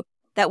work? So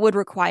that would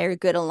require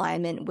good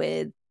alignment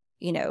with,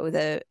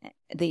 the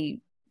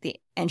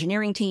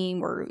engineering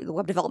team or the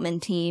web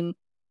development team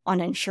on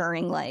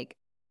ensuring like,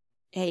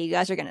 hey, you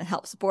guys are going to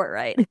help support,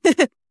 right?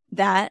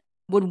 That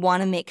would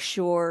want to make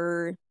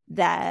sure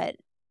that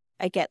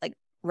I get like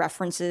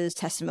references,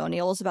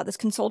 testimonials about this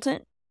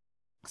consultant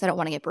because I don't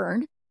want to get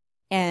burned.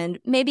 And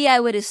maybe I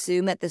would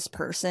assume that this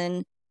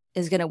person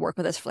is going to work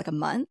with us for like a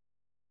month,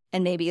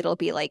 and maybe it'll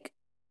be like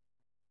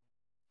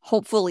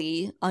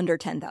hopefully under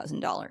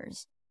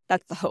 $10,000.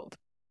 That's the hope.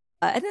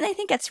 And then I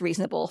think that's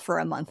reasonable for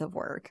a month of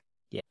work.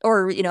 Yeah.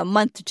 Or, a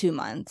month to 2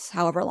 months,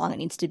 however long it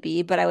needs to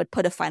be. But I would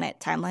put a finite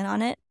timeline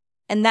on it.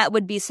 And that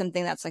would be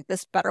something that's like,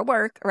 this better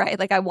work, right?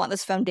 Like I want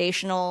this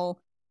foundation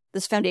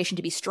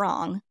to be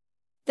strong.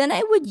 Then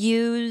I would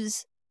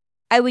use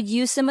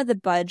some of the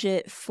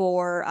budget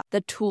for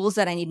the tools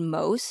that I need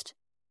most.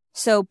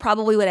 So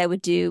probably what I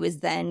would do is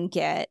then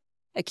get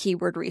a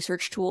keyword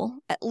research tool,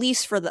 at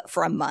least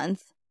for a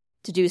month,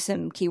 to do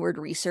some keyword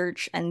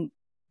research and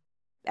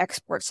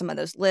export some of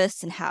those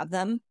lists and have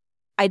them.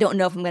 I don't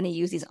know if I'm going to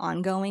use these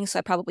ongoing, so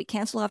I probably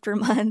cancel after a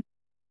month.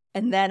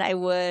 And then I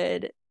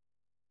would,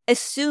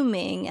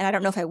 assuming, and I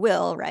don't know if I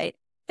will, right?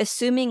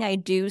 Assuming I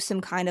do some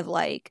kind of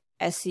like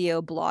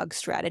SEO blog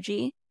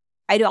strategy,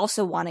 I'd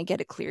also want to get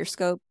a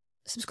ClearScope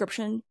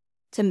subscription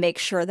to make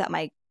sure that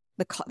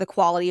the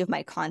quality of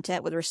my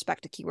content with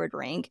respect to keyword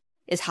rank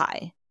is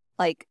high.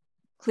 Like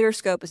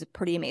ClearScope is a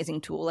pretty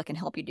amazing tool that can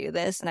help you do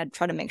this, and I'd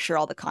try to make sure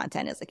all the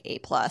content is like A+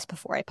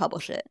 before I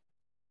publish it.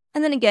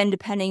 And then again,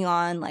 depending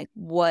on like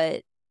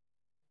what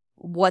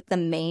the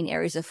main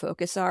areas of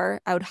focus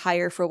are, I would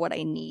hire for what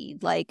I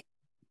need. Like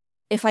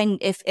if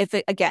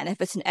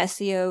it's an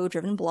SEO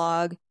driven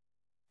blog,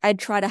 I'd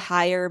try to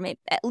hire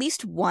at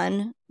least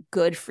one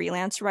good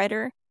freelance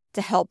writer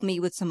to help me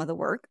with some of the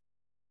work,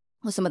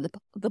 with some of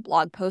the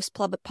blog post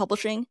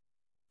publishing.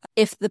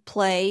 If the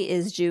play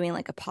is doing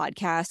like a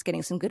podcast,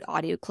 getting some good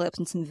audio clips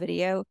and some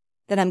video,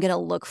 then I'm going to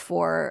look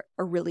for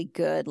a really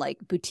good like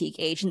boutique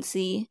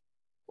agency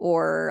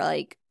or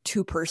like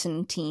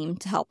 2-person team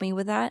to help me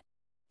with that.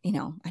 I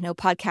know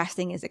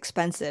podcasting is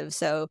expensive,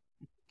 so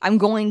I'm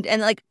going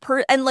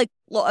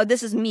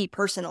this is me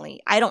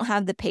personally. I don't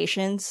have the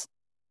patience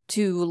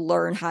to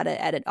learn how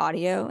to edit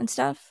audio and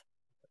stuff.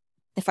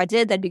 If I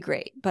did, that'd be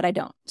great, but I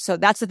don't. So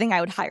that's the thing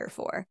I would hire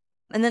for.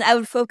 And then I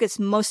would focus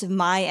most of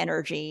my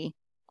energy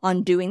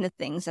on doing the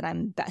things that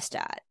I'm best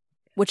at,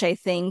 which I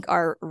think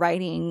are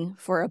writing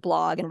for a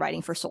blog and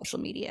writing for social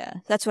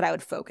media. That's what I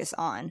would focus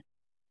on.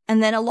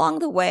 And then along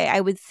the way,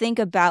 I would think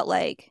about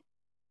like,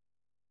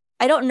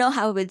 I don't know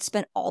how I would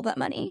spend all that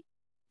money,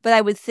 but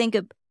I would think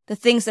of the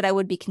things that I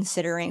would be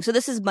considering. So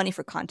this is money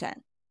for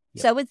content.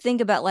 Yep. So I would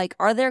think about like,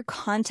 are there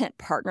content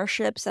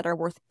partnerships that are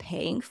worth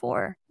paying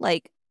for?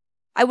 Like,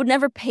 I would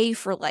never pay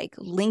for like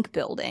link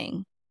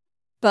building,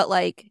 but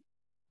like,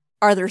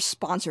 are there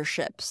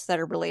sponsorships that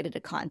are related to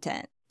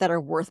content that are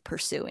worth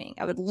pursuing?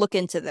 I would look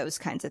into those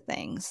kinds of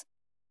things.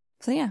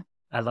 So yeah.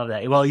 I love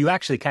that. Well, you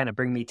actually kind of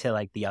bring me to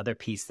like the other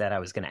piece that I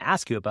was going to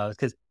ask you about,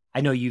 because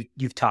I know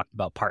you've talked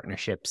about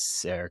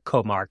partnerships or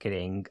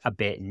co-marketing a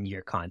bit in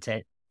your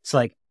content. So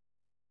like,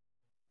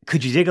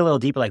 could you dig a little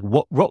deeper? Like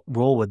what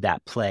role would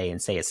that play in,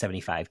 say, a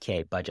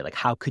 $75K budget? Like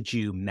how could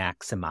you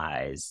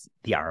maximize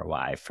the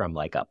ROI from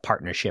like a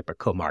partnership or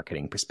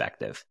co-marketing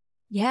perspective?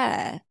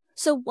 Yeah.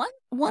 So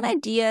one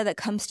idea that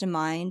comes to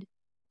mind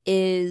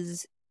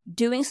is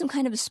doing some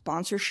kind of a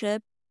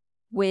sponsorship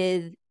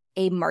with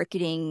a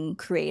marketing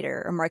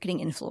creator or marketing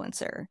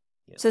influencer.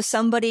 Yeah. So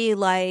somebody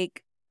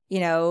like,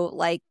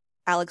 like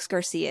Alex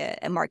Garcia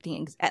at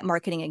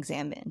Marketing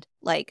Examined.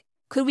 Like,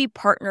 could we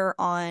partner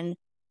on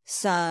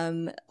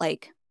some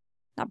like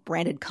not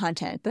branded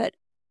content, but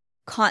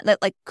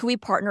could we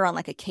partner on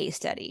like a case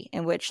study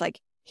in which like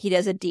he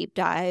does a deep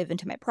dive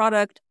into my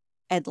product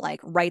and like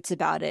writes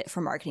about it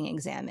for Marketing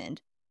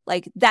Examined?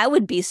 Like that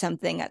would be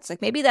something that's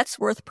like, maybe that's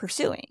worth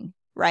pursuing,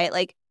 right?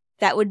 Like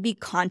that would be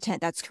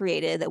content that's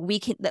created that we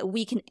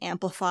can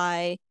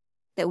amplify,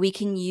 that we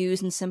can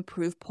use in some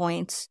proof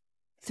points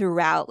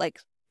throughout like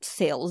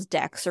sales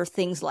decks or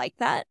things like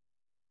that,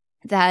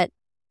 that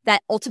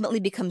ultimately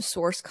becomes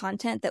source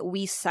content that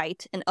we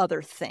cite in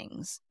other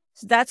things.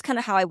 So that's kind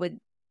of how I would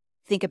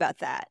think about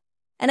that.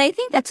 And I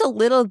think that's a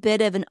little bit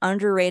of an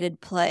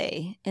underrated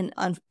play in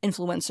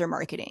influencer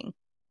marketing.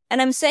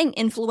 And I'm saying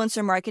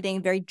influencer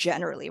marketing very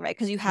generally, right?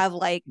 Because you have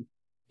like,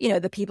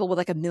 the people with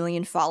like 1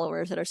 million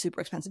followers that are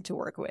super expensive to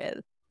work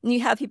with. And you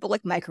have people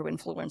like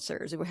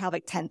micro-influencers who have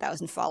like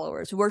 10,000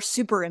 followers who are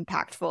super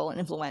impactful and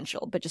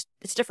influential, but just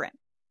it's different.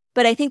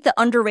 But I think the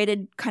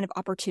underrated kind of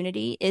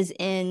opportunity is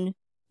in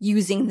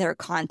using their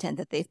content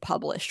that they've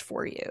published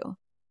for you.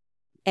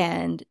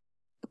 And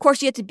of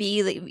course you have to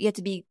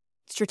be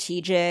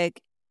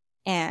strategic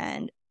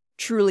and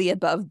truly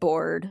above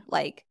board.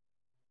 Like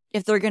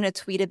if they're going to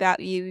tweet about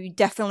you, you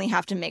definitely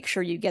have to make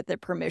sure you get their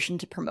permission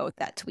to promote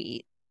that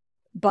tweet.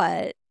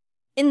 But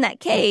in that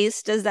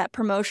case, does that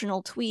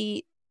promotional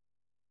tweet,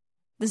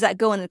 does that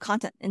go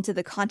into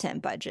the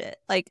content budget?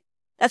 Like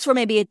that's where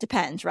maybe it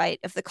depends, right?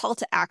 If the call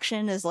to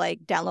action is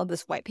like download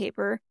this white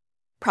paper,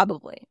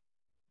 probably.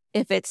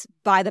 If it's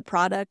buy the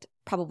product,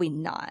 probably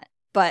not.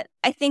 But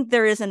I think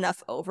there is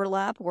enough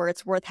overlap where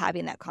it's worth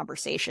having that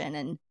conversation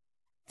and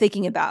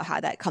thinking about how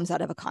that comes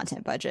out of a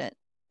content budget.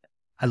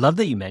 I love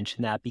that you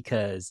mentioned that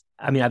because,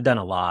 I mean, I've done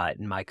a lot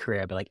in my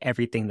career, but like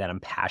everything that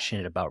I'm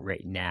passionate about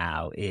right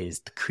now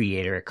is the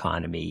creator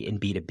economy in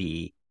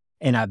B2B.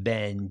 And I've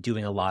been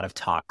doing a lot of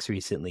talks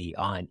recently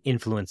on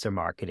influencer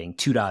marketing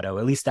 2.0.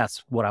 At least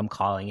that's what I'm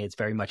calling it. It's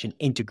very much an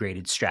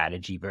integrated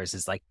strategy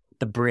versus like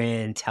the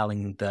brand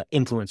telling the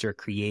influencer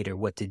creator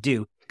what to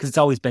do, because it's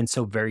always been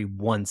so very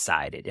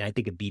one-sided. And I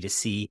think at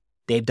B2C,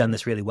 they've done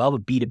this really well,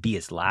 but B2B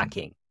is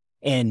lacking.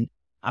 And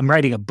I'm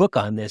writing a book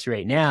on this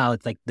right now.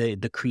 It's like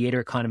the creator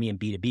economy in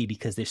B2B,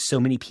 because there's so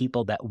many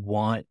people that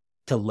want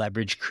to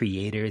leverage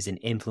creators and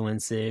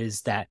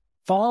influencers that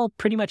fall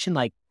pretty much in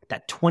like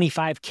that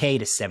 25K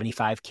to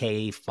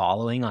 75K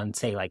following on,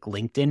 say, like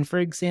LinkedIn, for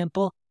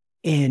example.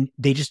 And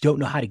they just don't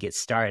know how to get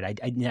started.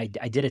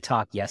 I did a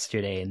talk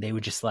yesterday and they were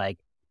like,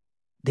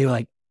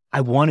 I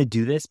want to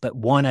do this, but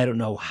one, I don't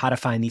know how to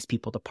find these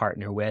people to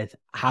partner with.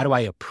 How do I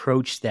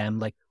approach them?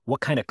 Like,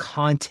 what kind of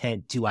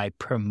content do I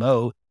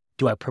promote?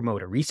 Do I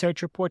promote a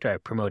research report? Do I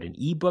promote an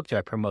ebook? Do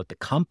I promote the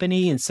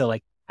company? And so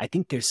like, I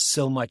think there's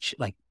so much,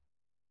 like,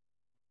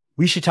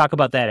 we should talk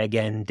about that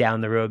again down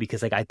the road,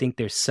 because like, I think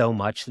there's so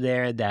much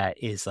there that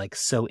is like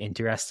so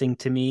interesting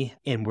to me.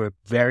 And we're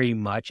very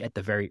much at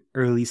the very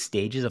early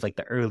stages of like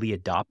the early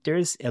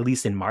adopters, at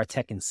least in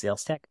MarTech and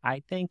sales tech,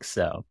 I think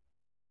so.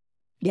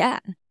 Yeah.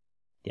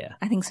 Yeah.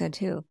 I think so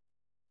too.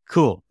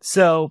 Cool.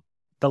 So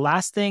the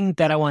last thing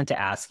that I want to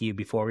ask you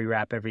before we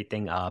wrap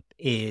everything up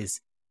is,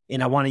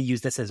 and I want to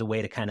use this as a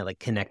way to kind of like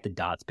connect the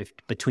dots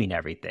between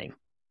everything.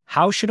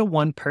 How should a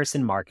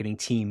one-person marketing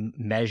team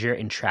measure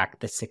and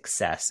track the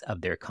success of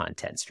their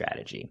content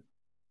strategy?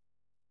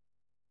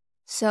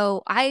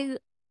 So I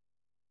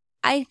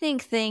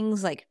think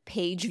things like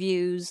page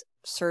views,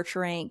 search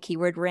rank,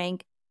 keyword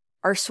rank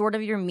are sort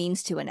of your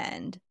means to an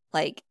end.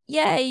 Like,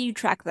 yeah, you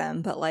track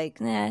them, but like,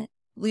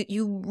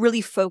 you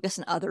really focus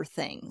on other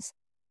things.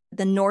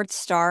 The North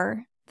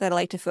Star that I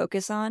like to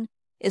focus on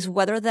is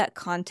whether that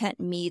content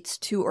meets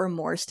 2 or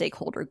more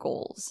stakeholder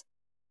goals.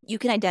 you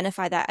can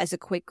identify that as a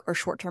quick or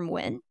short-term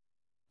win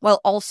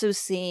while also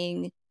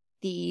seeing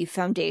the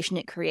foundation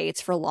it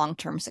creates for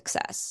long-term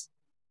success.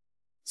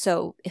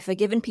 So if a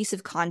given piece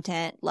of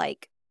content,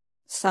 like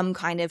some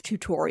kind of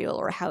tutorial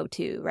or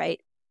how-to,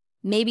 right,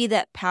 maybe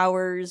that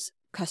powers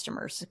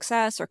customer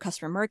success or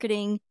customer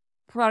marketing,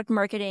 product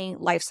marketing,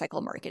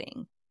 lifecycle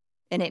marketing,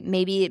 and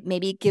maybe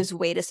it gives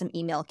way to some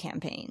email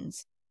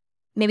campaigns.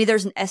 Maybe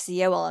there's an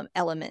SEO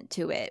element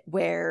to it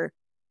where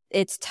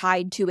it's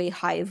tied to a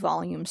high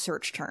volume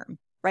search term,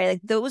 right?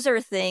 Like those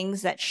are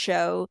things that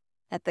show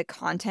that the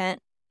content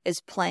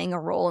is playing a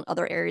role in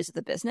other areas of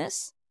the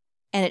business.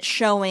 And it's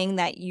showing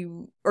that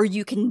you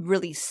can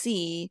really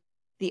see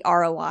the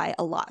ROI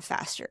a lot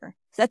faster.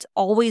 So that's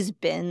always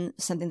been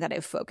something that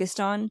I've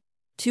focused on,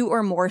 2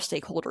 or more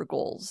stakeholder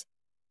goals.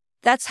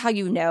 That's how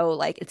you know,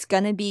 like, it's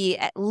going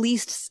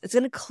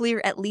to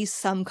clear at least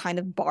some kind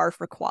of bar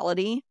for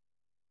quality,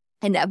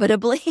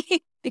 inevitably,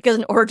 because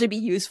in order to be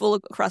useful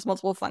across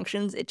multiple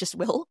functions, it just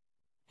will.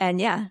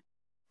 And yeah.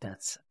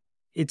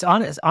 It's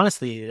honest.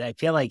 Honestly, I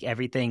feel like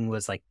everything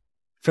was like,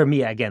 for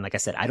me, again, like I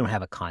said, I don't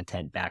have a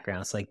content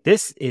background. So like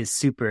this is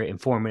super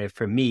informative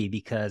for me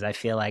because I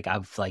feel like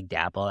I've like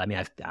dabbled. I mean,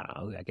 I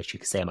don't know, I guess you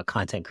could say I'm a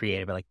content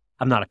creator, but like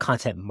I'm not a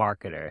content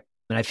marketer.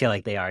 And I feel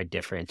like they are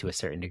different to a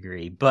certain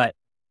degree. But,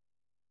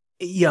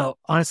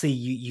 honestly,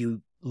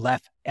 you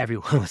left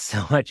everyone with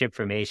so much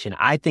information.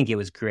 I think it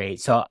was great.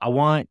 So I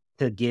want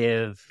to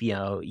give,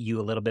 you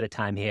a little bit of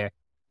time here.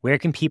 Where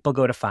can people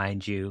go to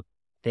find you?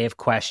 They have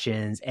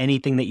questions,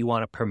 anything that you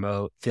want to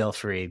promote, feel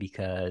free,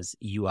 because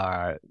you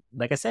are,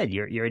 like I said,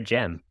 you're a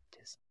gem.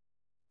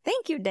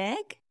 Thank you,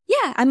 Nick.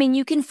 Yeah, I mean,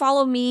 you can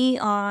follow me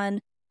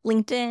on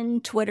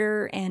LinkedIn,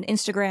 Twitter, and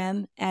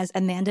Instagram as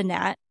Amanda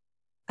Nat.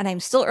 And I'm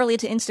still early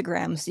to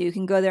Instagram, so you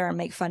can go there and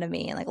make fun of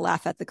me and like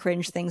laugh at the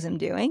cringe things I'm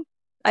doing.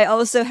 I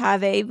also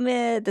have a,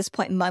 at this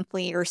point,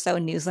 monthly or so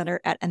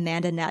newsletter at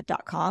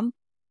amandanat.com.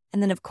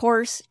 And then, of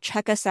course,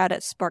 check us out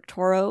at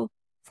SparkToro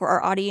for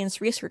our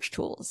audience research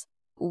tools.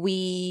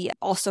 We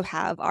also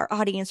have our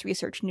audience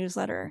research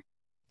newsletter.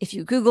 If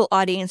you Google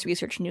audience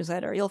research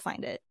newsletter, you'll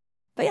find it.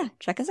 But yeah,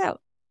 check us out.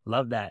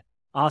 Love that.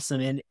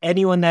 Awesome. And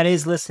anyone that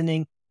is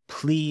listening,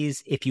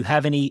 please, if you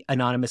have any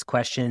anonymous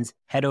questions,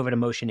 head over to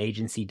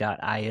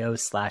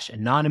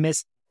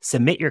motionagency.io/anonymous.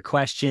 Submit your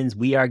questions.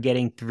 We are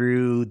getting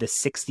through the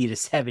 60 to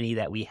 70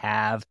 that we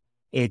have.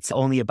 It's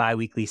only a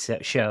bi-weekly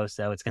show,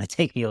 so it's going to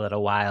take me a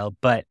little while,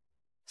 but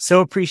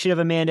so appreciative,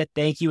 Amanda.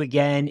 Thank you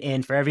again.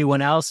 And for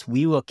everyone else,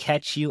 we will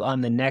catch you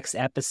on the next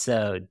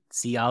episode.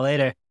 See y'all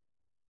later.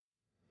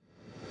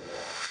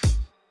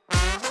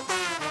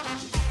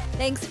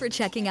 Thanks for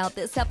checking out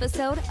this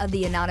episode of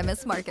The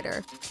Anonymous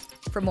Marketer.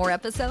 For more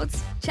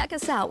episodes, check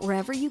us out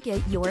wherever you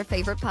get your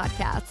favorite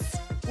podcasts,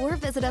 or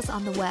visit us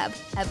on the web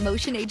at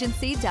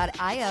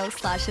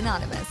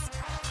motionagency.io/anonymous.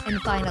 And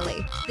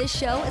finally, this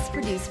show is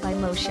produced by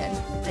Motion,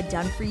 a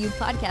done-for-you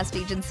podcast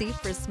agency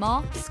for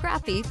small,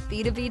 scrappy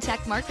B2B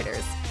tech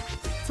marketers.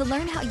 To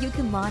learn how you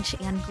can launch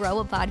and grow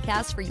a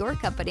podcast for your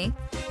company,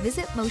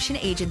 visit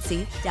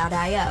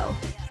motionagency.io.